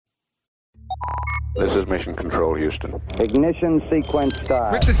This is Mission Control, Houston. Ignition sequence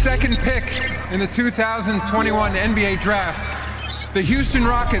start. With the second pick in the 2021 NBA Draft, the Houston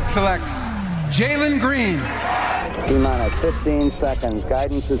Rockets select Jalen Green. T-minus 15 seconds.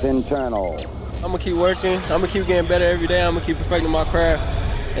 Guidance is internal. I'm going to keep working. I'm going to keep getting better every day. I'm going to keep perfecting my craft.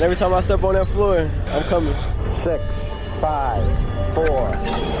 And every time I step on that floor, I'm coming. 6, 5, 4,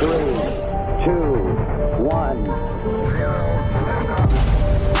 3, 2, 1.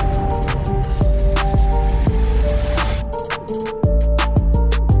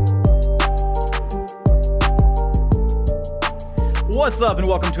 What's up, and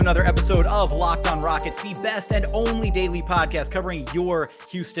welcome to another episode of Locked on Rockets, the best and only daily podcast covering your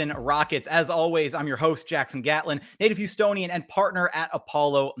Houston Rockets. As always, I'm your host, Jackson Gatlin, native Houstonian and partner at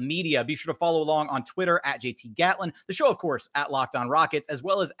Apollo Media. Be sure to follow along on Twitter at JT Gatlin, the show, of course, at Locked on Rockets, as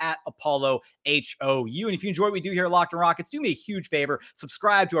well as at Apollo HOU. And if you enjoy what we do here at Locked on Rockets, do me a huge favor.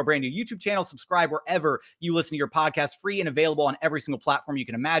 Subscribe to our brand new YouTube channel. Subscribe wherever you listen to your podcast, free and available on every single platform you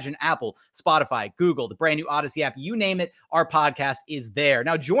can imagine. Apple, Spotify, Google, the brand new Odyssey app, you name it, our podcast is there.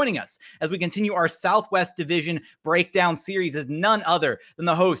 Now, joining us as we continue our Southwest Division breakdown series is none other than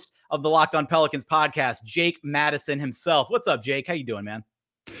the host of the Locked on Pelicans podcast, Jake Madison himself. What's up, Jake? How you doing, man?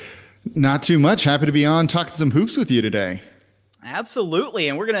 Not too much. Happy to be on talking some hoops with you today. Absolutely.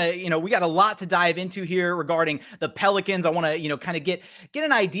 And we're going to, we got a lot to dive into here regarding the Pelicans. I want to, kind of get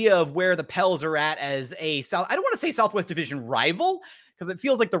an idea of where the Pels are at as a I don't want to say Southwest Division rival, because it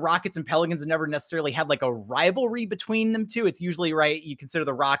feels like the Rockets and Pelicans have never necessarily had like a rivalry between them two. It's usually, right, you consider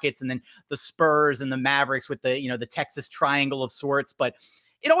the Rockets and then the Spurs and the Mavericks with the, the Texas triangle of sorts. But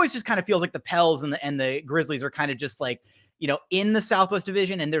it always just kind of feels like the Pels and the Grizzlies are kind of just like, in the Southwest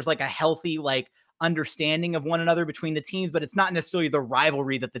Division, and there's like a healthy, like, understanding of one another between the teams, but it's not necessarily the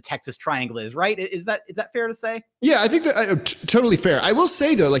rivalry that the Texas Triangle is, right? Is that fair to say? Yeah, I think that totally fair. I will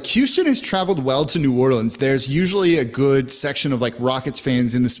say though, like Houston has traveled well to New Orleans. There's usually a good section of like Rockets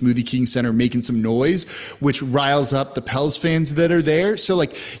fans in the Smoothie King Center making some noise, which riles up the Pels fans that are there. So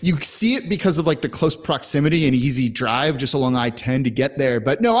like you see it because of like the close proximity and easy drive just along I-10 to get there.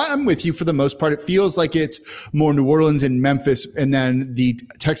 But no, I'm with you for the most part. It feels like it's more New Orleans and Memphis, and then the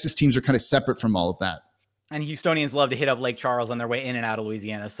Texas teams are kind of separate from all of that. And Houstonians love to hit up Lake Charles on their way in and out of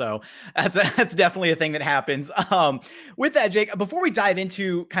Louisiana. So that's definitely a thing that happens. With that, Jake, before we dive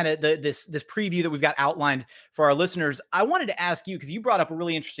into kind of this preview that we've got outlined for our listeners, I wanted to ask you, because you brought up a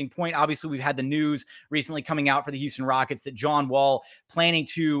really interesting point. Obviously, we've had the news recently coming out for the Houston Rockets that John Wall planning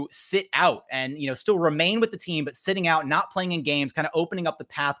to sit out and, still remain with the team, but sitting out, not playing in games, kind of opening up the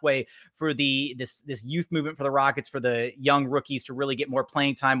pathway for this youth movement for the Rockets, for the young rookies to really get more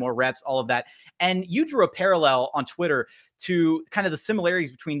playing time, more reps, all of that. And you drew a parallel on Twitter to kind of the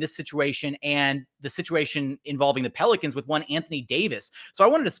similarities between this situation and the situation involving the Pelicans with one Anthony Davis. So I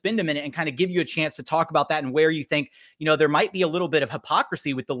wanted to spend a minute and kind of give you a chance to talk about that and where you think, there might be a little bit of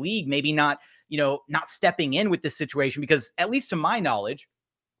hypocrisy with the league, maybe not stepping in with this situation, because at least to my knowledge,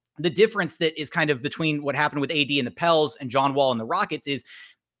 the difference that is kind of between what happened with AD and the Pels and John Wall and the Rockets is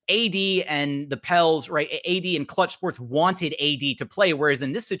AD and the Pels, right? AD and Clutch Sports wanted AD to play, whereas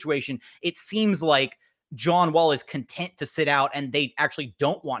in this situation, it seems like John Wall is content to sit out and they actually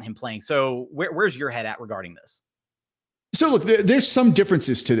don't want him playing. So where's your head at regarding this? So look, there's some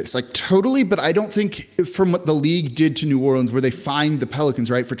differences to this, like totally, but I don't think from what the league did to New Orleans, where they fined the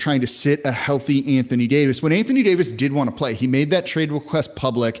Pelicans, right, for trying to sit a healthy Anthony Davis. When Anthony Davis did want to play, he made that trade request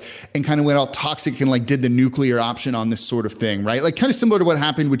public and kind of went all toxic and like did the nuclear option on this sort of thing, right? Like kind of similar to what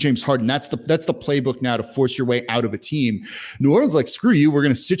happened with James Harden. That's the playbook now to force your way out of a team. New Orleans like, screw you, we're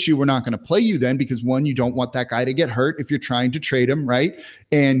going to sit you. We're not going to play you then, because one, you don't want that guy to get hurt if you're trying to trade him, right?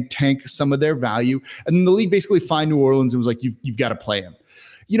 And tank some of their value. And then the league basically fined New Orleans and was like, you've got to play him.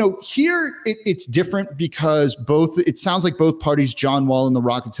 Here it's different because it sounds like both parties, John Wall and the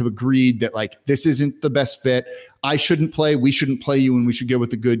Rockets, have agreed that like, this isn't the best fit. I shouldn't play. We shouldn't play you, and we should go with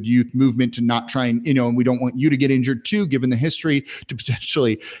the good youth movement to not try and, and we don't want you to get injured too, given the history, to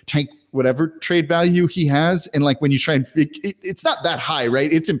potentially tank whatever trade value he has. And like when you try and it's not that high,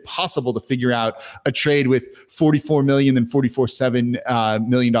 right? It's impossible to figure out a trade with $44 million and $44.7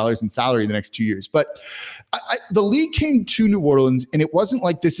 million in salary the next 2 years. But the league came to New Orleans, and it wasn't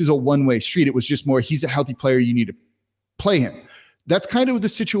like this is a one-way street. It was just more, he's a healthy player, you need to play him. That's kind of the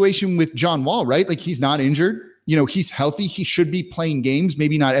situation with John Wall, right? Like he's not injured. He's healthy. He should be playing games,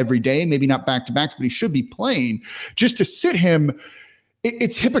 maybe not every day, maybe not back-to-backs, but he should be playing. Just to sit him,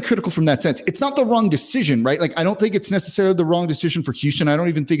 It's hypocritical from that sense. It's not the wrong decision, right? Like, I don't think it's necessarily the wrong decision for Houston. I don't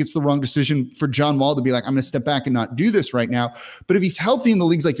even think it's the wrong decision for John Wall to be like, I'm going to step back and not do this right now. But if he's healthy in the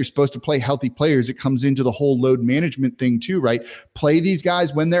leagues, like you're supposed to play healthy players, it comes into the whole load management thing too, right? Play these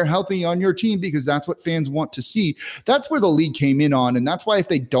guys when they're healthy on your team because that's what fans want to see. That's where the league came in on. And that's why if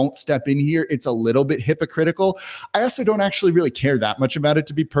they don't step in here, it's a little bit hypocritical. I also don't actually really care that much about it,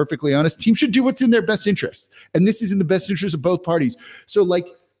 to be perfectly honest. Teams should do what's in their best interest. And this is in the best interest of both parties. So like,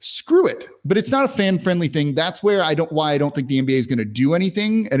 screw it. But it's not a fan-friendly thing. That's where I don't think the NBA is going to do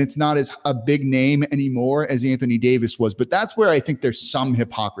anything. And it's not as a big name anymore as Anthony Davis was. But that's where I think there's some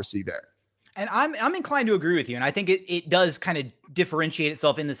hypocrisy there. And I'm inclined to agree with you. And I think it does kind of differentiate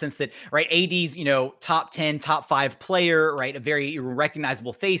itself in the sense that, right, AD's, top 10, top 5 player, right? A very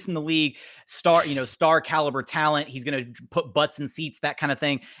recognizable face in the league, star caliber talent. He's going to put butts in seats, that kind of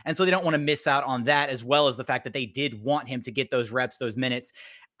thing. And so they don't want to miss out on that, as well as the fact that they did want him to get those reps, those minutes.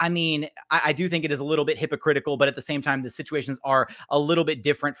 I mean, I do think it is a little bit hypocritical, but at the same time, the situations are a little bit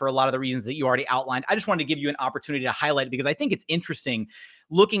different for a lot of the reasons that you already outlined. I just wanted to give you an opportunity to highlight it because I think it's interesting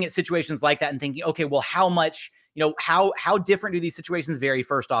looking at situations like that and thinking, okay, well, how much, how different do these situations vary,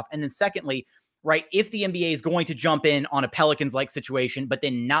 first off? And then secondly, right, if the NBA is going to jump in on a Pelicans-like situation, but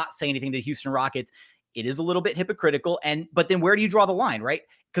then not say anything to the Houston Rockets, it is a little bit hypocritical. But then where do you draw the line, right?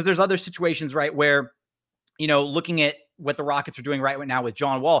 Because there's other situations, right, where, looking at what the Rockets are doing right now with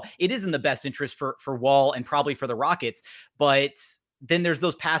John Wall, it is in the best interest for Wall and probably for the Rockets. But then there's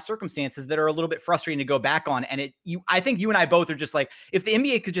those past circumstances that are a little bit frustrating to go back on. And I think you and I both are just like, if the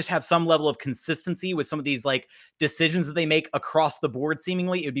NBA could just have some level of consistency with some of these like decisions that they make across the board,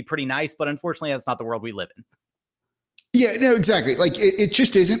 seemingly, it would be pretty nice. But unfortunately, that's not the world we live in. Yeah, no, exactly. Like it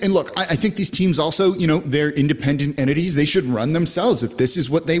just isn't. And look, I think these teams also, they're independent entities. They should run themselves. If this is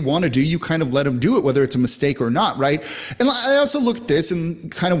what they want to do, you kind of let them do it, whether it's a mistake or not, right? And I also look at this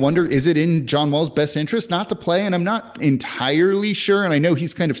and kind of wonder, is it in John Wall's best interest not to play? And I'm not entirely sure. And I know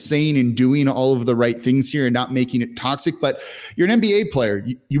he's kind of saying and doing all of the right things here and not making it toxic, but you're an NBA player.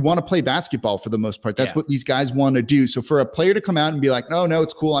 You want to play basketball for the most part. That's what these guys want to do. So for a player to come out and be like, no,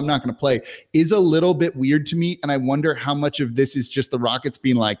 it's cool, I'm not going to play, is a little bit weird to me. And I wonder how much of this is just the Rockets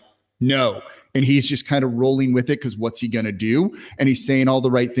being like, no, and he's just kind of rolling with it because what's he going to do? And he's saying all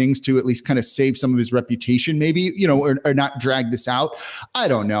the right things to at least kind of save some of his reputation, maybe, or not drag this out. I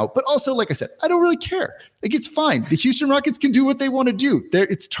don't know. But also, like I said, I don't really care. Like, it's fine. The Houston Rockets can do what they want to do.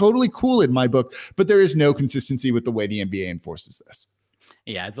 It's totally cool in my book, but there is no consistency with the way the NBA enforces this.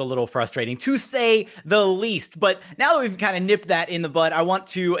 Yeah, it's a little frustrating to say the least. But now that we've kind of nipped that in the bud, I want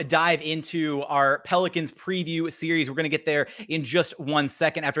to dive into our Pelicans preview series. We're going to get there in just 1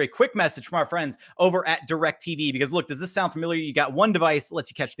 second after a quick message from our friends over at DirecTV. Because look, does this sound familiar? You got one device that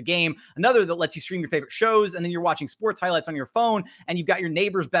lets you catch the game, another that lets you stream your favorite shows, and then you're watching sports highlights on your phone, and you've got your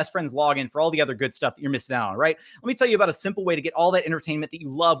neighbor's best friend's login for all the other good stuff that you're missing out on, right? Let me tell you about a simple way to get all that entertainment that you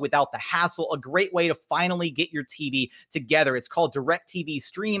love without the hassle. A great way to finally get your TV together. It's called DirecTV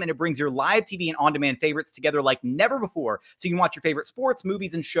Stream, and it brings your live TV and on-demand favorites together like never before, so you can watch your favorite sports,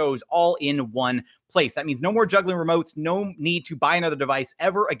 movies, and shows all in one place. That means no more juggling remotes, no need to buy another device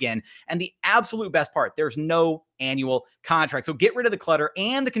ever again. And the absolute best part, there's no annual contract. So get rid of the clutter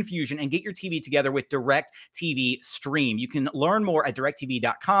and the confusion and get your TV together with DirecTV Stream. You can learn more at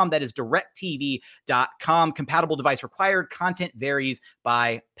directtv.com. That is directtv.com. Compatible device required. Content varies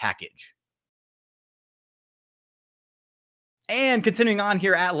by package. And continuing on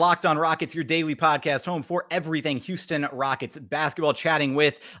here at Locked On Rockets, your daily podcast home for everything Houston Rockets basketball, chatting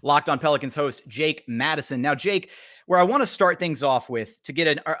with Locked On Pelicans host Jake Madison. Now, Jake, where I want to start things off with to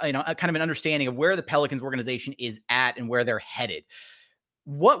get a kind of an understanding of where the Pelicans organization is at and where they're headed.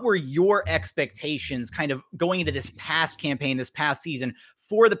 What were your expectations kind of going into this past campaign, this past season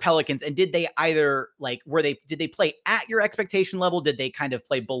for the Pelicans? And did they either did they play at your expectation level? Did they kind of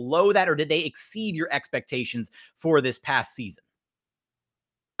play below that, or did they exceed your expectations for this past season?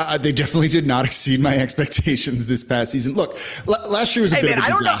 They definitely did not exceed my expectations this past season. Look, last year was a bit of a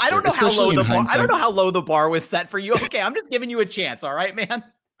disaster. I don't know how low the bar was set for you. Okay, I'm just giving you a chance. All right, man.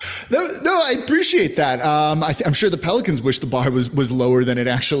 No, I appreciate that. I'm sure the Pelicans wish the bar was lower than it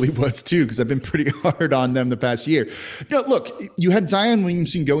actually was too, because I've been pretty hard on them the past year. No, look, you had Zion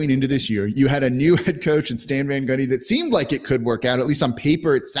Williamson going into this year. You had a new head coach in Stan Van Gundy that seemed like it could work out. At least on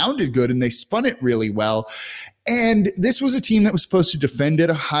paper, it sounded good, and they spun it really well. And this was a team that was supposed to defend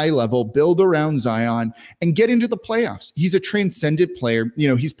at a high level, build around Zion, and get into the playoffs. He's a transcendent player.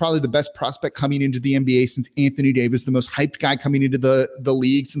 He's probably the best prospect coming into the NBA since Anthony Davis, the most hyped guy coming into the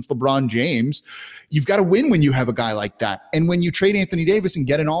league since LeBron James. You've got to win when you have a guy like that. And when you trade Anthony Davis and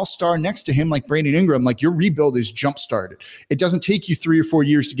get an all-star next to him like Brandon Ingram, like your rebuild is jump-started. It doesn't take you 3 or 4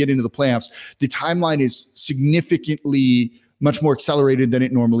 years to get into the playoffs. The timeline is significantly much more accelerated than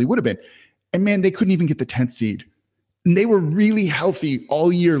it normally would have been. And man, they couldn't even get the 10th seed. And they were really healthy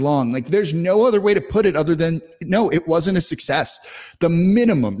all year long. Like there's no other way to put it other than, no, it wasn't a success. The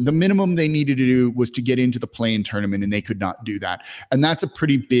minimum they needed to do was to get into the play-in tournament, and they could not do that. And that's a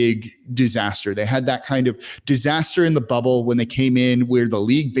pretty big disaster. They had that kind of disaster in the bubble when they came in, where the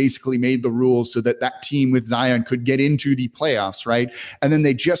league basically made the rules so that that team with Zion could get into the playoffs, right? And then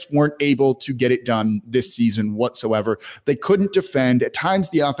they just weren't able to get it done this season whatsoever. They couldn't defend. At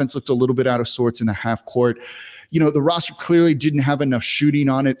times, the offense looked a little bit out of sorts in the half court. The roster clearly didn't have enough shooting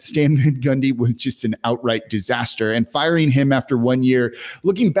on it. Stan Van Gundy was just an outright disaster. And firing him after 1 year,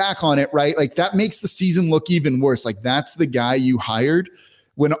 looking back on it, right, like that makes the season look even worse. Like that's the guy you hired,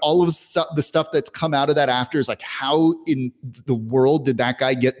 when all of the stuff that's come out of that after is like, how in the world did that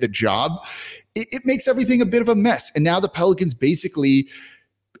guy get the job? It makes everything a bit of a mess. And now the Pelicans basically,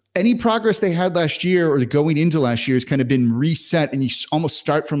 any progress they had last year or going into last year has kind of been reset, and you almost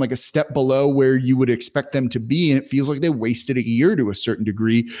start from like a step below where you would expect them to be. And it feels like they wasted a year to a certain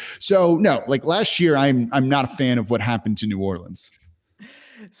degree. So no, like last year, I'm not a fan of what happened to New Orleans.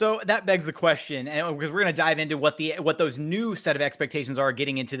 So that begs the question, and because we're going to dive into what those new set of expectations are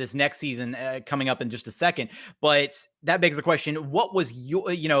getting into this next season coming up in just a second. But that begs the question: what was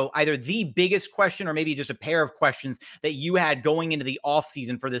either the biggest question or maybe just a pair of questions that you had going into the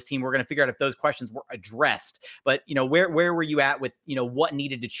offseason for this team? We're going to figure out if those questions were addressed. But where were you at with what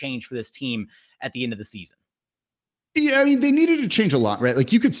needed to change for this team at the end of the season? Yeah, I mean, they needed to change a lot, right?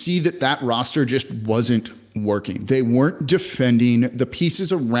 Like you could see that roster just wasn't working. They weren't defending. The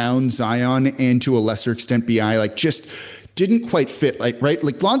pieces around Zion and to a lesser extent BI, like just didn't quite fit, right?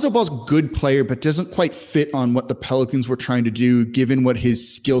 Like Lonzo Ball's a good player, but doesn't quite fit on what the Pelicans were trying to do, given what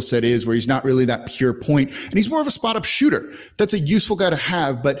his skill set is, where he's not really that pure point. And he's more of a spot up shooter. That's a useful guy to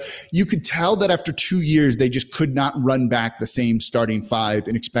have, but you could tell that after 2 years, they just could not run back the same starting five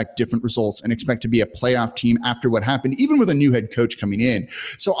and expect different results and expect to be a playoff team after what happened, even with a new head coach coming in.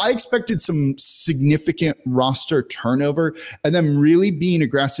 So I expected some significant roster turnover and them really being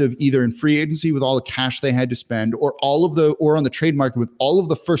aggressive either in free agency with all the cash they had to spend, or on the trade market with all of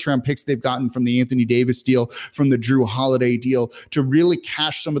the first round picks they've gotten from the Anthony Davis deal, from the Drew Holiday deal, to really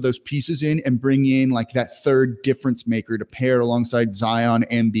cash some of those pieces in and bring in like that third difference maker to pair alongside Zion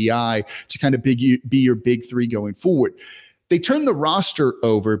and BI to kind of be your big three going forward. They turned the roster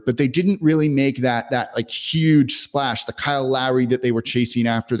over, but they didn't really make that like huge splash. The Kyle Lowry that they were chasing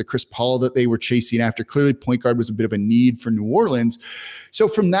after, the Chris Paul that they were chasing after. Clearly, point guard was a bit of a need for New Orleans. So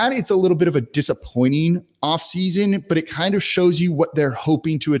from that, it's a little bit of a disappointing offseason, but it kind of shows you what they're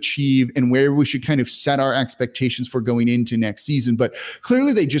hoping to achieve and where we should kind of set our expectations for going into next season. But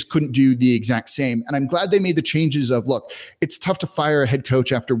clearly, they just couldn't do the exact same. And I'm glad they made the changes of, look, it's tough to fire a head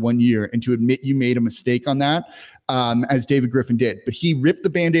coach after 1 year and to admit you made a mistake on that. As David Griffin did. But he ripped the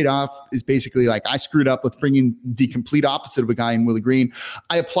Band-Aid off, is basically like, I screwed up. Let's bring in the complete opposite of a guy in Willie Green.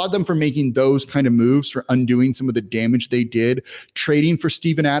 I applaud them for making those kind of moves, for undoing some of the damage they did, trading for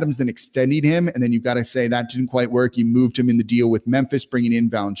Steven Adams, then extending him. And then you've got to say that didn't quite work. You moved him in the deal with Memphis, bringing in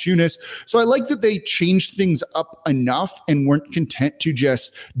Valanciunas. So I like that they changed things up enough and weren't content to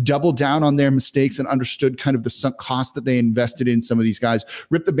just double down on their mistakes and understood kind of the sunk cost that they invested in some of these guys,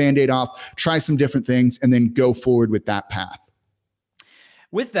 rip the Band-Aid off, try some different things, and then go forward with that path.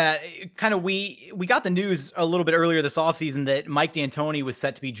 With that, kind of we got the news a little bit earlier this offseason that Mike D'Antoni was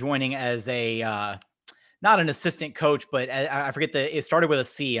set to be joining as a not an assistant coach, but I forget it started with a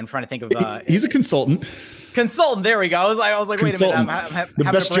C. I'm trying to think of he's a consultant. Consultant, there we go. I was like, wait a minute, I'm the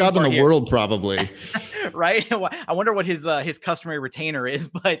best job in the world, probably. Right? I wonder what his customary retainer is.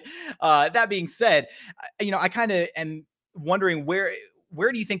 But that being said, I kind of am wondering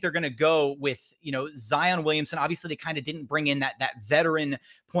where do you think they're going to go with, Zion Williamson? Obviously, they kind of didn't bring in that veteran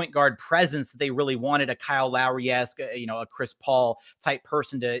point guard presence that they really wanted, a Kyle Lowry-esque, a Chris Paul type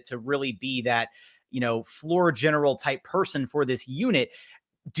person to really be that, floor general type person for this unit.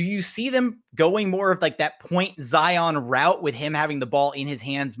 Do you see them going more of like that point Zion route with him having the ball in his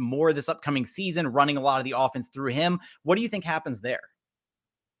hands more this upcoming season, running a lot of the offense through him? What do you think happens there?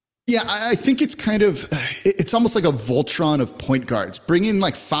 Yeah, I think it's almost like a Voltron of point guards. Bring in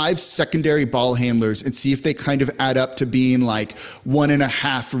like 5 secondary ball handlers and see if they kind of add up to being like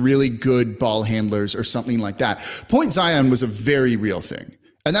 1.5 really good ball handlers or something like that. Point Zion was a very real thing.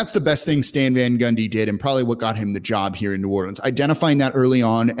 And that's the best thing Stan Van Gundy did, and probably what got him the job here in New Orleans. Identifying that early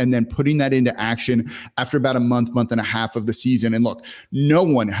on and then putting that into action after about a month and a half of the season. And look, no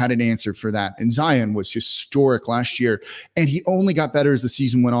one had an answer for that. And Zion was historic last year. And he only got better as the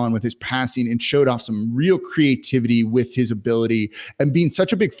season went on with his passing and showed off some real creativity with his ability and being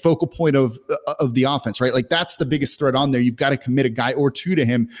such a big focal point of the offense, right? Like that's the biggest threat on there. You've got to commit a guy or two to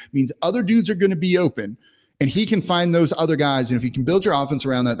him. It means other dudes are going to be open. And he can find those other guys. And if you can build your offense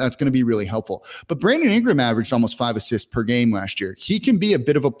around that, that's going to be really helpful. But Brandon Ingram averaged almost 5 assists per game last year. He can be a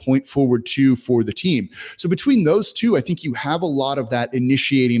bit of a point forward too for the team. So between those two, I think you have a lot of that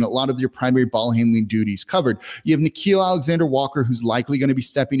initiating, a lot of your primary ball handling duties covered. You have Nickeil Alexander-Walker, who's likely going to be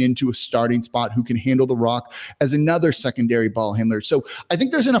stepping into a starting spot, who can handle the rock as another secondary ball handler. So I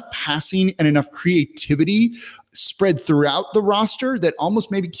think there's enough passing and enough creativity spread throughout the roster that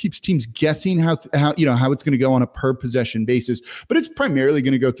almost maybe keeps teams guessing how it's going to go on a per possession basis, but it's primarily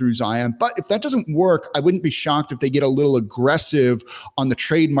going to go through Zion. But if that doesn't work, I wouldn't be shocked if they get a little aggressive on the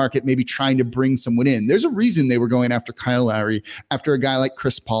trade market, maybe trying to bring someone in. There's a reason they were going after Kyle Lowry, after a guy like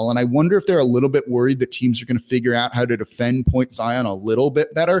Chris Paul. And I wonder if they're a little bit worried that teams are going to figure out how to defend Point Zion a little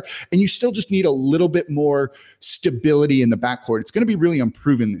bit better. And you still just need a little bit more stability in the backcourt. It's going to be really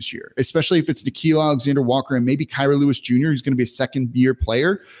unproven this year, especially if it's Nickeil Alexander-Walker and maybe Kyra Lewis Jr., who's going to be a second-year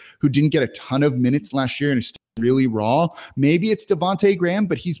player who didn't get a ton of minutes last year and is still really raw. Maybe it's Devontae Graham,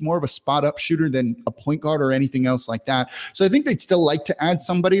 but he's more of a spot-up shooter than a point guard or anything else like that. So I think they'd still like to add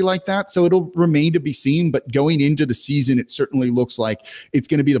somebody like that. So it'll remain to be seen. But going into the season, it certainly looks like it's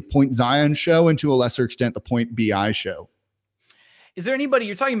going to be the Point Zion show and to a lesser extent, the Point BI show. Is there anybody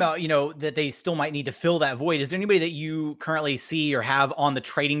you're talking about, that they still might need to fill that void? Is there anybody that you currently see or have on the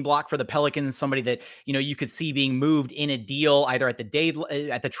trading block for the Pelicans? Somebody that, you could see being moved in a deal either at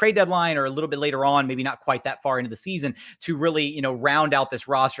the trade deadline or a little bit later on, maybe not quite that far into the season, to really, round out this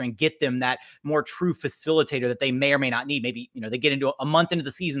roster and get them that more true facilitator that they may or may not need. Maybe, they get into a month into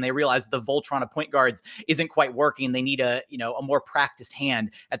the season, they realize the Voltron of point guards isn't quite working. They need a more practiced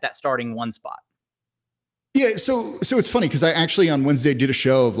hand at that starting one spot. Yeah, so it's funny because I actually on Wednesday did a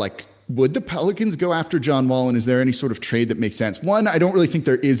show of like, would the Pelicans go after John Wall, and is there any sort of trade that makes sense? One, I don't really think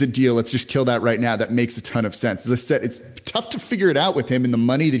there is a deal. Let's just kill that right now. That makes a ton of sense. As I said, it's tough to figure it out with him and the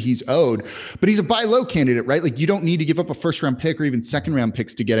money that he's owed, but he's a buy low candidate, right? Like you don't need to give up a first round pick or even second round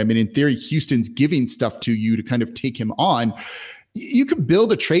picks to get him. And in theory, Houston's giving stuff to you to kind of take him on. You could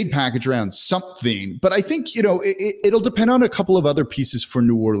build a trade package around something, but I think, it'll depend on a couple of other pieces for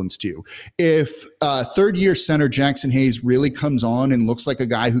New Orleans too. If third-year center Jackson Hayes really comes on and looks like a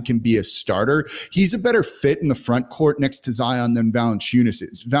guy who can be a starter, he's a better fit in the front court next to Zion than Valanciunas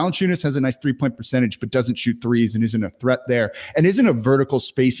is. Valanciunas has a nice three-point percentage, but doesn't shoot threes and isn't a threat there and isn't a vertical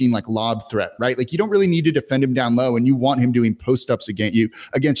spacing like lob threat, right? Like you don't really need to defend him down low and you want him doing post-ups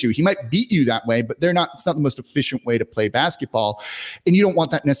against you. He might beat you that way, but it's not the most efficient way to play basketball. And you don't want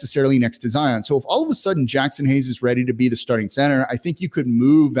that necessarily next to Zion. So if all of a sudden Jackson Hayes is ready to be the starting center, I think you could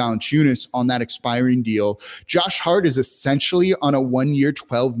move Valanciunas on that expiring deal. Josh Hart is essentially on a 1-year,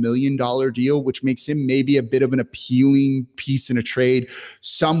 $12 million deal, which makes him maybe a bit of an appealing piece in a trade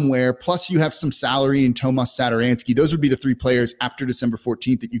somewhere. Plus you have some salary in Tomas Satoransky. Those would be the 3 players after December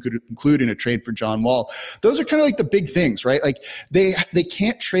 14th that you could include in a trade for John Wall. Those are kind of like the big things, right? Like they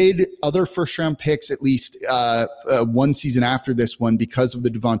can't trade other first round picks at least one season after this one because of the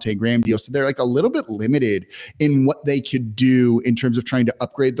Devontae Graham deal. So they're like a little bit limited in what they could do in terms of trying to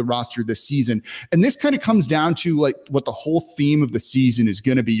upgrade the roster this season. And this kind of comes down to like what the whole theme of the season is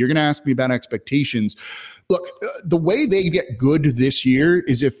going to be. You're going to ask me about expectations. Look, the way they get good this year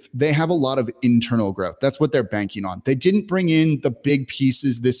is if they have a lot of internal growth. That's what they're banking on. They didn't bring in the big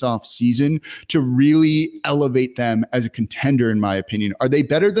pieces this offseason to really elevate them as a contender, in my opinion. Are they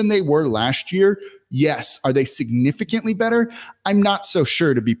better than they were last year? Yes. Are they significantly better? I'm not so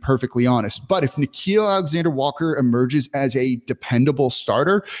sure, to be perfectly honest. But if Nickeil Alexander-Walker emerges as a dependable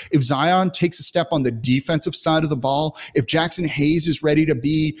starter, if Zion takes a step on the defensive side of the ball, if Jackson Hayes is ready to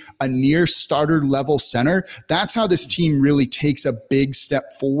be a near starter level center, that's how this team really takes a big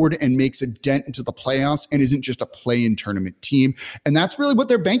step forward and makes a dent into the playoffs and isn't just a play-in tournament team. And that's really what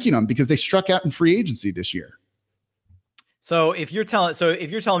they're banking on because they struck out in free agency this year. So if you're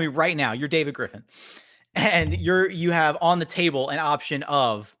telling me right now, you're David Griffin and you have on the table an option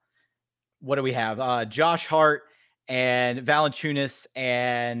of, what do we have? Josh Hart and Valanciunas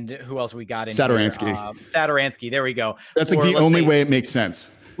and who else we got in Satoransky. Satoransky. There we go. That's like the only way it makes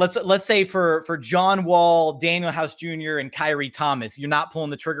sense. let's say for John Wall, Daniel House Jr., and Kyrie Thomas, you're not pulling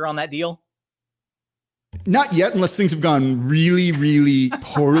the trigger on that deal? Not yet, unless things have gone really, really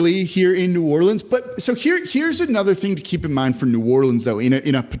poorly here in New Orleans. But so here's another thing to keep in mind for New Orleans, though,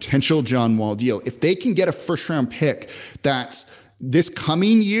 in a potential John Wall deal. If they can get a first-round pick that's this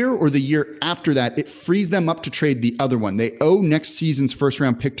coming year or the year after that, it frees them up to trade the other one. They owe next season's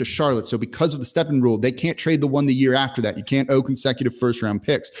first-round pick to Charlotte. So because of the step-in rule, they can't trade the one the year after that. You can't owe consecutive first-round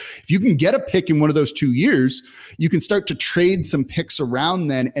picks. If you can get a pick in one of those 2 years, you can start to trade some picks around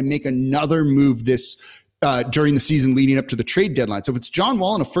then and make another move during the season leading up to the trade deadline. So if it's John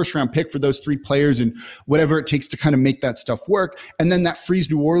Wall and a first-round pick for those 3 players and whatever it takes to kind of make that stuff work, and then that frees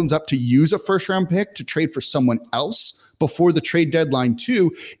New Orleans up to use a first-round pick to trade for someone else before the trade deadline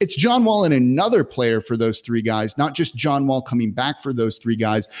too, it's John Wall and another player for those 3 guys, not just John Wall coming back for those 3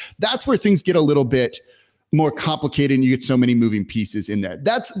 guys. That's where things get a little bit more complicated and you get so many moving pieces in there.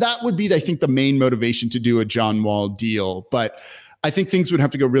 That would be, I think, the main motivation to do a John Wall deal. But I think things would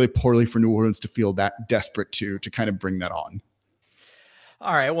have to go really poorly for New Orleans to feel that desperate to kind of bring that on.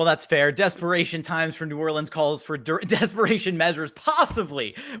 All right, well, that's fair. Desperation times for New Orleans calls for desperation measures.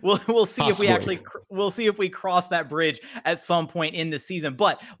 Possibly, we'll see if we actually if we cross that bridge at some point in the season.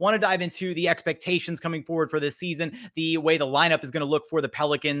 But want to dive into the expectations coming forward for this season, the way the lineup is going to look for the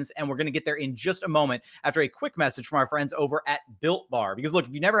Pelicans, and we're going to get there in just a moment after a quick message from our friends over at Built Bar. Because look,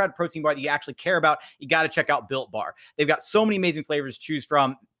 if you've never had a protein bar that you actually care about, you got to check out Built Bar. They've got so many amazing flavors to choose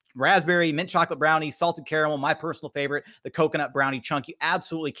from. Raspberry, mint chocolate brownie, salted caramel, my personal favorite, the coconut brownie chunk. You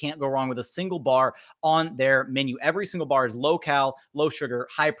absolutely can't go wrong with a single bar on their menu. Every single bar is low cal, low sugar,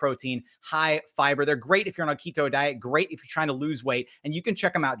 high protein, high fiber. They're great if you're on a keto diet, great if you're trying to lose weight, and you can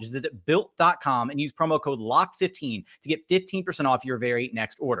check them out. Just visit built.com and use promo code LOCK15 to get 15% off your very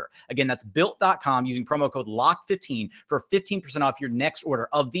next order. Again, that's built.com using promo code LOCK15 for 15% off your next order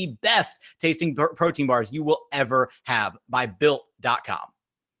of the best tasting protein bars you will ever have by built.com.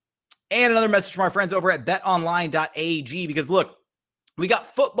 And another message from our friends over at betonline.ag, because look, we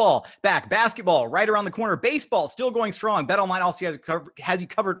got football back, basketball right around the corner, baseball still going strong. BetOnline also has you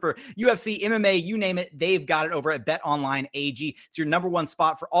covered for UFC, MMA, you name it. They've got it over at BetOnline AG. It's your number one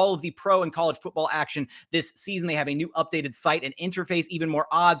spot for all of the pro and college football action this season. They have a new updated site and interface, even more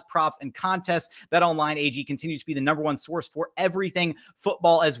odds, props, and contests. BetOnline AG continues to be the number one source for everything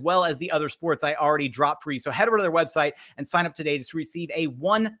football, as well as the other sports I already dropped for you. So head over to their website and sign up today to receive a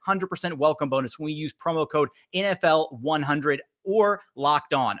 100% welcome bonus when we use promo code NFL100 or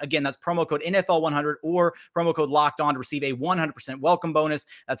Locked On. Again, that's promo code NFL100 or promo code Locked On to receive a 100% welcome bonus.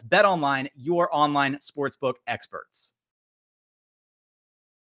 That's BetOnline, your online sportsbook experts.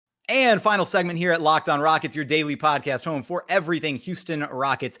 And final segment here at Locked On Rockets, your daily podcast home for everything Houston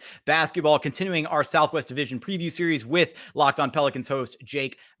Rockets basketball, continuing our Southwest Division preview series with Locked On Pelicans host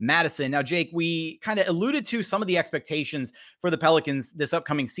Jake Madison. Now, Jake, we kind of alluded to some of the expectations for the Pelicans this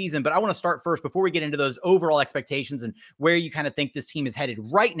upcoming season, but I want to start first before we get into those overall expectations and where you kind of think this team is headed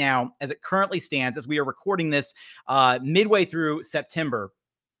right now as it currently stands, as we are recording this midway through September.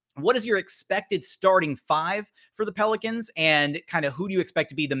 What is your expected starting 5 for the Pelicans, and kind of who do you expect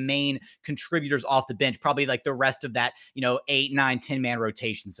to be the main contributors off the bench? Probably like the rest of that, 8, 9, 10-man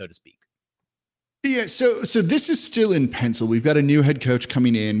rotation, so to speak. Yeah, so this is still in pencil. We've got a new head coach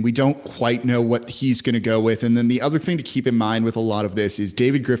coming in. We don't quite know what he's going to go with. And then the other thing to keep in mind with a lot of this is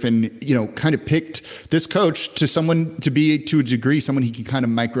David Griffin, kind of picked this coach to be to a degree, someone he can kind of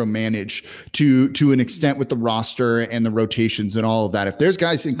micromanage to an extent with the roster and the rotations and all of that. If there's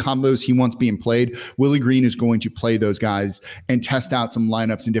guys in combos he wants being played, Willie Green is going to play those guys and test out some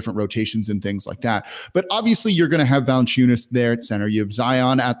lineups and different rotations and things like that. But obviously you're going to have Valanciunas there at center. You have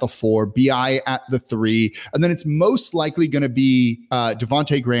Zion at the 4, BI at the 3, and then it's most likely going to be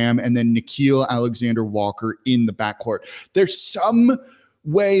Devontae Graham and then Nickeil Alexander-Walker in the backcourt. There's some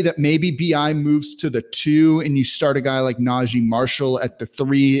way that maybe BI moves to the 2 and you start a guy like Najee Marshall at the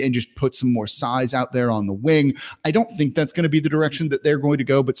 3 and just put some more size out there on the wing. I don't think that's going to be the direction that they're going to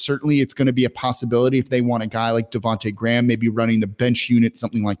go, but certainly it's going to be a possibility if they want a guy like Devontae Graham, maybe running the bench unit,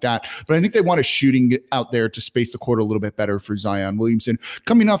 something like that. But I think they want a shooting out there to space the court a little bit better for Zion Williamson.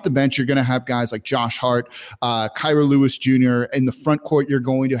 Coming off the bench, you're going to have guys like Josh Hart, Kyra Lewis Jr. In the front court, you're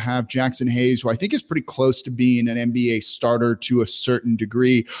going to have Jackson Hayes, who I think is pretty close to being an NBA starter to a certain degree.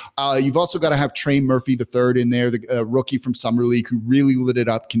 degree. You've also got to have Trey Murphy III in there, the rookie from Summer League who really lit it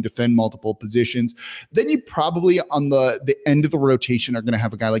up, can defend multiple positions. Then you probably on the end of the rotation are going to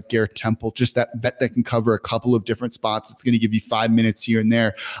have a guy like Garrett Temple, just that vet that can cover a couple of different spots. It's going to give you 5 minutes here and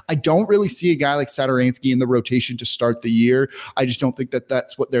there. I don't really see a guy like Satoransky in the rotation to start the year. I just don't think that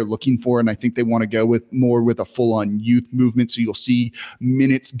that's what they're looking for. And I think they want to go with a full-on youth movement. So you'll see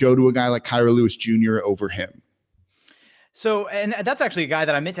minutes go to a guy like Kyra Lewis Jr. over him. So, and that's actually a guy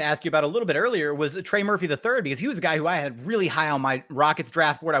that I meant to ask you about a little bit earlier was Trey Murphy III, because he was a guy who I had really high on my Rockets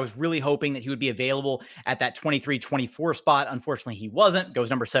draft board. I was really hoping that he would be available at that 23-24 spot. Unfortunately, he wasn't. Goes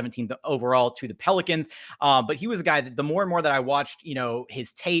number 17 overall to the Pelicans. But he was a guy that the more and more that I watched,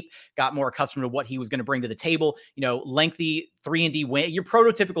 his tape, got more accustomed to what he was going to bring to the table. Lengthy 3-and-D wing, your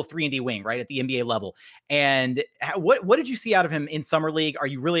prototypical 3-and-D wing, right, at the NBA level. And what did you see out of him in Summer League? Are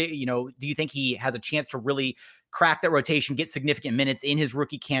you really, do you think he has a chance to really crack that rotation, get significant minutes in his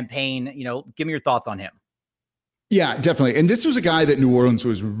rookie campaign? Give me your thoughts on him. Yeah, definitely. And this was a guy that New Orleans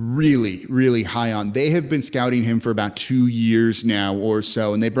was really, really high on. They have been scouting him for about 2 years now or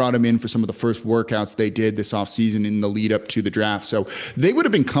so, and they brought him in for some of the first workouts they did this offseason in the lead up to the draft. So they would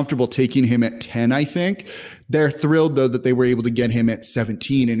have been comfortable taking him at 10, I think. They're thrilled, though, that they were able to get him at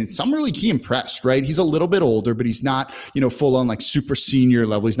 17. And in Summer League, he impressed, right? He's a little bit older, but he's not, full on like super senior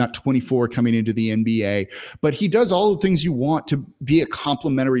level. He's not 24 coming into the NBA, but he does all the things you want to be a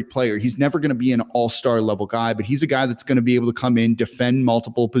complementary player. He's never going to be an all-star level guy, but he's a guy that's going to be able to come in, defend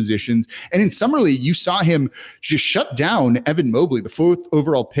multiple positions. And in Summer League, you saw him just shut down Evan Mobley, the 4th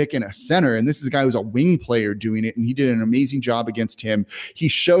overall pick in a center. And this is a guy who's a wing player doing it. And he did an amazing job against him. He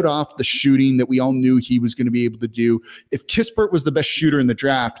showed off the shooting that we all knew he was going to be able to do. If Kispert was the best shooter in the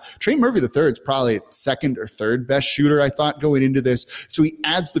draft, Trey Murphy III is probably second or third best shooter, I thought, going into this. So he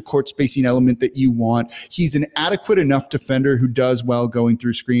adds the court spacing element that you want. He's an adequate enough defender who does well going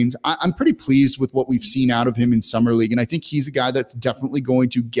through screens. I'm pretty pleased with what we've seen out of him in Summer League, and I think he's a guy that's definitely going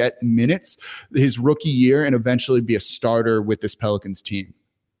to get minutes his rookie year and eventually be a starter with this Pelicans team.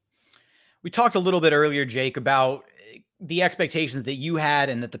 We talked a little bit earlier, Jake, about the expectations that you had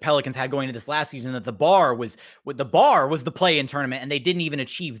and that the Pelicans had going into this last season, that the bar was the play-in tournament, and they didn't even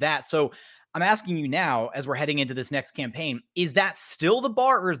achieve that. So I'm asking you now, as we're heading into this next campaign, is that still the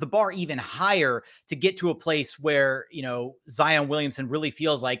bar, or is the bar even higher to get to a place where, Zion Williamson really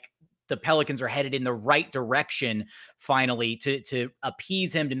feels like the Pelicans are headed in the right direction finally to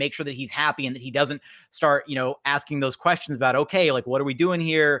appease him, to make sure that he's happy and that he doesn't start, asking those questions about, okay, like, what are we doing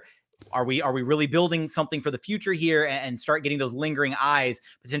here? Are we really building something for the future here, and start getting those lingering eyes,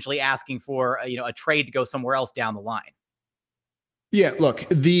 potentially asking for a trade to go somewhere else down the line? Yeah, look,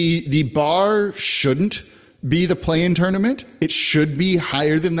 the bar shouldn't be the play-in tournament. It should be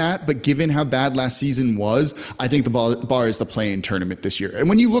higher than that. But given how bad last season was, I think the bar is the play-in tournament this year. And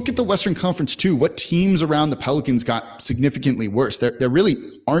when you look at the Western Conference too, what teams around the Pelicans got significantly worse? There really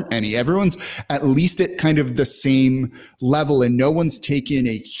aren't any. Everyone's at least at kind of the same level, and no one's taken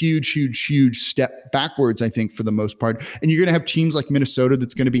a huge step backwards, I think, for the most part. And you're going to have teams like Minnesota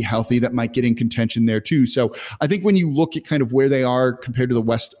that's going to be healthy that might get in contention there too. So I think when you look at kind of where they are compared to the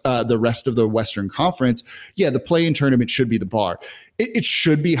rest of the Western Conference, yeah, the play-in tournament should be the bar. It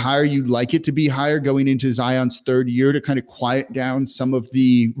should be higher. You'd like it to be higher going into Zion's third year to kind of quiet down some of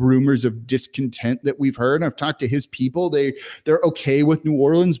the rumors of discontent that we've heard. I've talked to his people. They're okay with New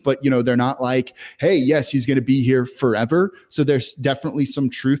Orleans, but they're not like, hey, yes, he's going to be here forever. So there's definitely some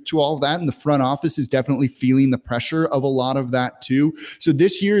truth to all of that. And the front office is definitely feeling the pressure of a lot of that too. So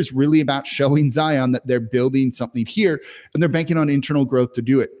this year is really about showing Zion that they're building something here, and they're banking on internal growth to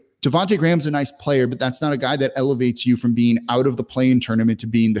do it. Devontae Graham's a nice player, but that's not a guy that elevates you from being out of the play-in tournament to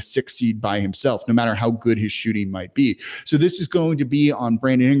being the 6th seed by himself, no matter how good his shooting might be. So this is going to be on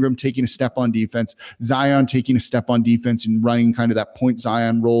Brandon Ingram taking a step on defense, Zion taking a step on defense and running kind of that point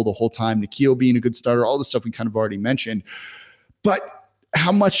Zion role the whole time, Nikhil being a good starter, all the stuff we kind of already mentioned. But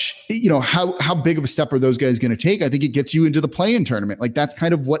how much, how big of a step are those guys going to take? I think it gets you into the play-in tournament. Like, that's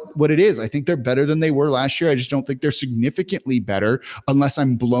kind of what it is. I think they're better than they were last year. I just don't think they're significantly better unless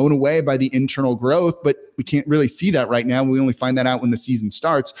I'm blown away by the internal growth, but we can't really see that right now. We only find that out when the season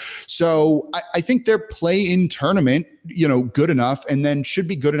starts. So I think their play-in tournament, good enough, and then should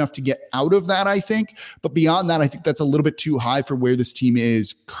be good enough to get out of that, I think. But beyond that, I think that's a little bit too high for where this team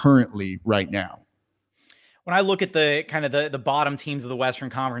is currently right now. When I look at the kind of the bottom teams of the Western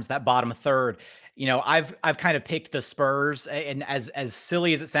Conference, that bottom third, I've kind of picked the Spurs, and as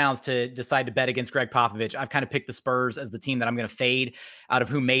silly as it sounds to decide to bet against Greg Popovich, I've kind of picked the Spurs as the team that I'm going to fade out of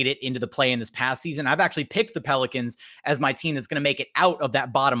who made it into the play in this past season. I've actually picked the Pelicans as my team that's going to make it out of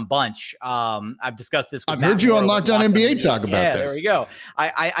that bottom bunch. I've discussed this with I've heard you on Locked On NBA talk about this. There we go.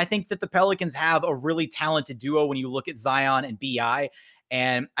 I think that the Pelicans have a really talented duo when you look at Zion and BI.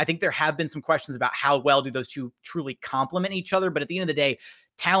 And I think there have been some questions about how well do those two truly complement each other. But at the end of the day,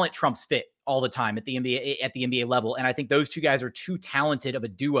 talent trumps fit all the time at the NBA level. And I think those two guys are too talented of a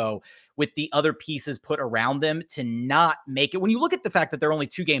duo with the other pieces put around them to not make it. When you look at the fact that they're only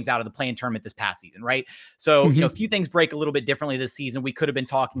 2 games out of the play-in tournament this past season, right? So, a few things break a little bit differently this season. We could have been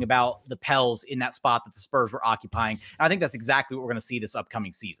talking about the Pels in that spot that the Spurs were occupying. And I think that's exactly what we're going to see this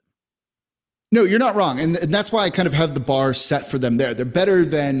upcoming season. No, you're not wrong. And that's why I kind of have the bar set for them there. They're better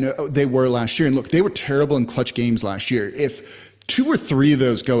than they were last year. And look, they were terrible in clutch games last year. If 2 or 3 of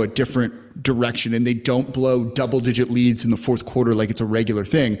those go a different direction and they don't blow double-digit leads in the fourth quarter like it's a regular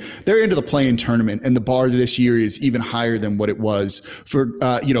thing, they're into the play-in tournament. And the bar this year is even higher than what it was for,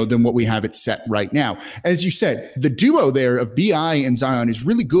 than what we have it set right now. As you said, the duo there of BI and Zion is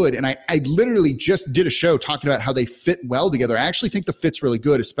really good. And I literally just did a show talking about how they fit well together. I actually think the fit's really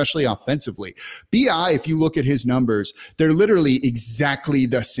good, especially offensively. BI, if you look at his numbers, they're literally exactly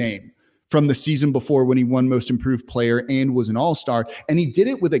the same from the season before when he won Most Improved Player and was an All-Star. And he did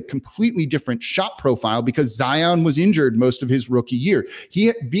it with a completely different shot profile because Zion was injured most of his rookie year.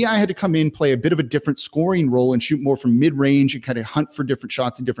 BI had to come in, play a bit of a different scoring role and shoot more from mid-range and kind of hunt for different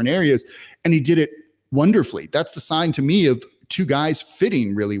shots in different areas. And he did it wonderfully. That's the sign to me of 2 guys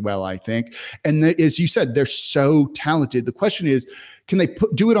fitting really well, I think. And as you said, they're so talented. The question is, can they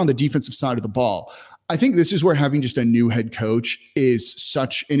do it on the defensive side of the ball? I think this is where having just a new head coach is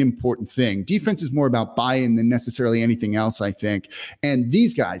such an important thing. Defense is more about buy-in than necessarily anything else, I think. And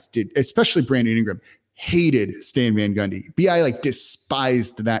these guys did, especially Brandon Ingram, hated Stan Van Gundy. BI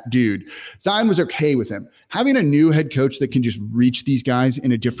despised that dude. Zion was okay with him. Having a new head coach that can just reach these guys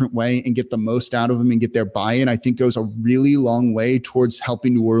in a different way and get the most out of them and get their buy-in, I think goes a really long way towards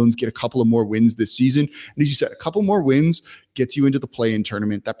helping New Orleans get a couple of more wins this season. And as you said, a couple more wins gets you into the play-in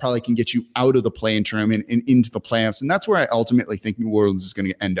tournament. That probably can get you out of the play-in tournament and into the playoffs. And that's where I ultimately think New Orleans is going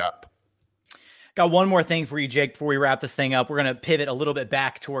to end up. Got one more thing for you, Jake, before we wrap this thing up. We're going to pivot a little bit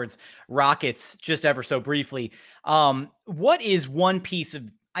back towards Rockets just ever so briefly. What is one piece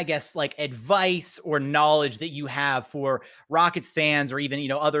of, I guess, like advice or knowledge that you have for Rockets fans or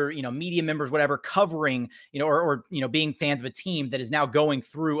even, other, media members, whatever, covering, or being fans of a team that is now going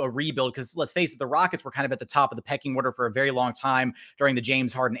through a rebuild? Because let's face it, the Rockets were kind of at the top of the pecking order for a very long time during the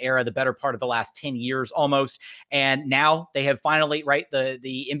James Harden era, the better part of the last 10 years almost. And now they have finally, right, the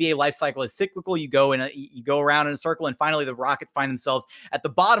NBA life cycle is cyclical. You go around in a circle, and finally the Rockets find themselves at the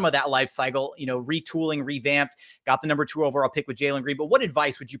bottom of that life cycle, retooling, revamped, got the number 2 overall pick with Jalen Green. But what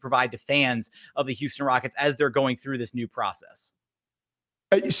advice would you provide to fans of the Houston Rockets as they're going through this new process?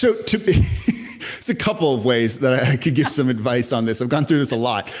 So it's a couple of ways that I could give some advice on this. I've gone through this a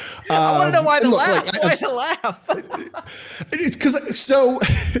lot. I want to know why to laugh. Why to laugh? It's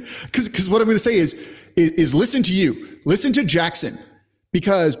because what I'm going to say is listen to you. Listen to Jackson.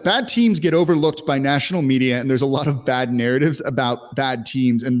 Because bad teams get overlooked by national media, and there's a lot of bad narratives about bad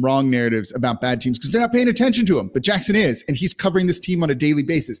teams and wrong narratives about bad teams because they're not paying attention to them. But Jackson is, and he's covering this team on a daily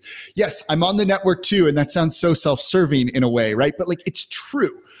basis. Yes, I'm on the network too, and that sounds so self-serving in a way, right? But it's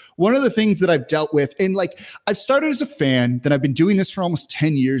true. One of the things that I've dealt with, and I've started as a fan, then I've been doing this for almost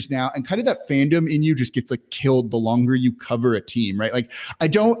 10 years now, and kind of that fandom in you just gets killed the longer you cover a team, right? I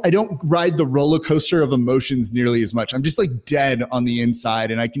don't ride the roller coaster of emotions nearly as much. I'm just dead on the inside,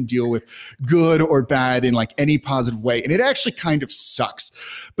 and I can deal with good or bad in any positive way. And it actually kind of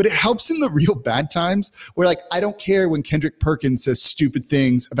sucks, but it helps in the real bad times where I don't care when Kendrick Perkins says stupid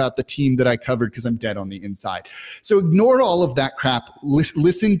things about the team that I covered because I'm dead on the inside. So ignore all of that crap.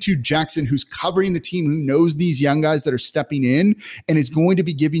 Listen to Jackson, who's covering the team, who knows these young guys that are stepping in and is going to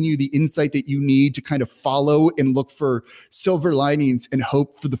be giving you the insight that you need to kind of follow and look for silver linings and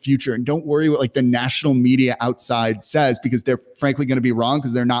hope for the future. And don't worry what the national media outside says, because they're frankly going to be wrong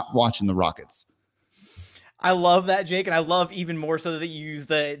because they're not watching the Rockets. I love that, Jake. And I love even more so that you use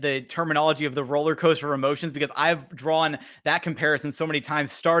the terminology of the roller coaster of emotions, because I've drawn that comparison so many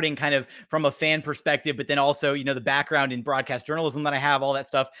times, starting kind of from a fan perspective, but then also, the background in broadcast journalism that I have, all that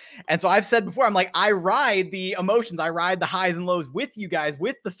stuff. And so I've said before, I'm I ride the emotions. I ride the highs and lows with you guys,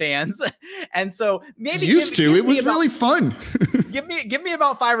 with the fans. And so maybe it was really fun. Give me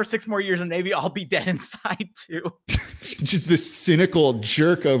about 5 or 6 more years and maybe I'll be dead inside too. Just this cynical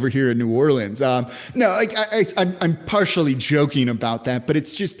jerk over here in New Orleans. No, like I'm partially joking about that, but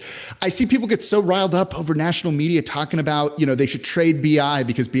it's just, I see people get so riled up over national media talking about, they should trade BI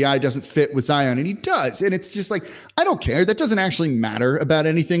because BI doesn't fit with Zion, and he does. And it's just like, I don't care. That doesn't actually matter about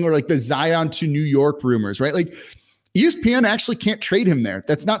anything, or like the Zion to New York rumors, right? Like, ESPN actually can't trade him there.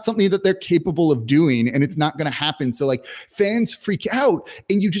 That's not something that they're capable of doing, and it's not going to happen. So like fans freak out,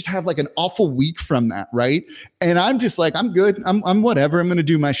 and you just have like an awful week from that, right? And I'm just like, I'm good. I'm whatever. I'm going to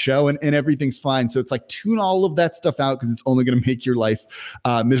do my show, and everything's fine. So it's like, tune all of that stuff out because it's only going to make your life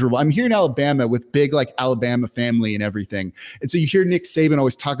miserable. I'm here in Alabama with big like Alabama family and everything. And so you hear Nick Saban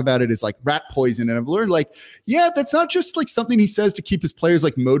always talk about it as like rat poison. And I've learned like, yeah, that's not just like something he says to keep his players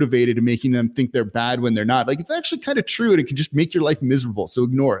like motivated and making them think they're bad when they're not. Like, it's actually kind of true, and it can just make your life miserable. So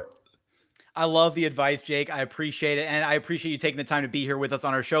ignore it. I love the advice, Jake. I appreciate it. And I appreciate you taking the time to be here with us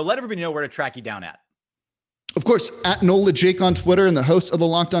on our show. Let everybody know where to track you down at. Of course, at Nola Jake on Twitter, and the host of the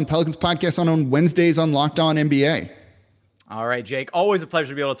Locked On Pelicans podcast on Wednesdays on Locked On NBA. All right, Jake. Always a pleasure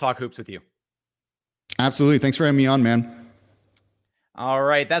to be able to talk hoops with you. Absolutely. Thanks for having me on, man. All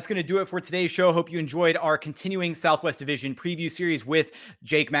right, that's going to do it for today's show. Hope you enjoyed our continuing Southwest Division preview series with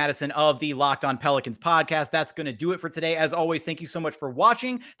Jake Madison of the Locked On Pelicans podcast. That's going to do it for today. As always, thank you so much for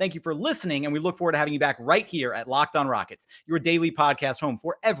watching. Thank you for listening, and we look forward to having you back right here at Locked On Rockets, your daily podcast home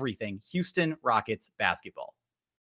for everything Houston Rockets basketball.